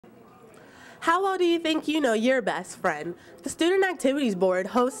How well do you think you know your best friend? The Student Activities Board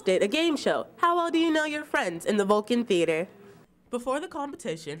hosted a game show, How Well Do You Know Your Friends, in the Vulcan Theater. Before the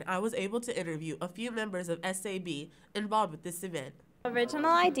competition, I was able to interview a few members of SAB involved with this event. The original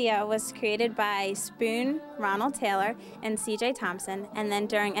idea was created by Spoon, Ronald Taylor, and CJ Thompson, and then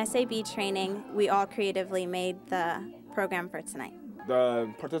during SAB training, we all creatively made the program for tonight.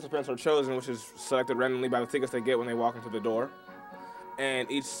 The participants are chosen, which is selected randomly by the tickets they get when they walk into the door.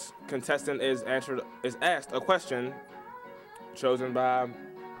 And each contestant is asked a question chosen by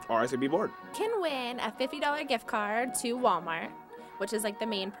our SAB board. Can win a $50 gift card to Walmart, which is like the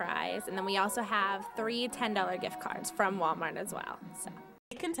main prize, and then we also have 3 $10 gift cards from Walmart as well. So.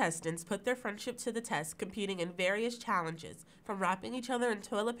 Contestants put their friendship to the test, competing in various challenges, from wrapping each other in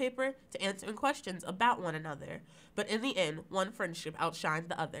toilet paper to answering questions about one another. But in the end, one friendship outshined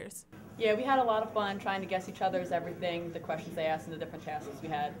the others. Yeah, we had a lot of fun trying to guess each other's everything, the questions they asked and the different tasks we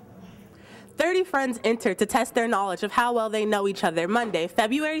had. 30 friends entered to test their knowledge of how well they know each other Monday,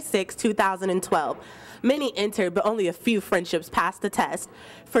 February 6, 2012. Many entered, but only a few friendships passed the test.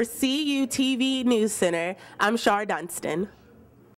 For CUTV News Center, I'm Shar Dunston.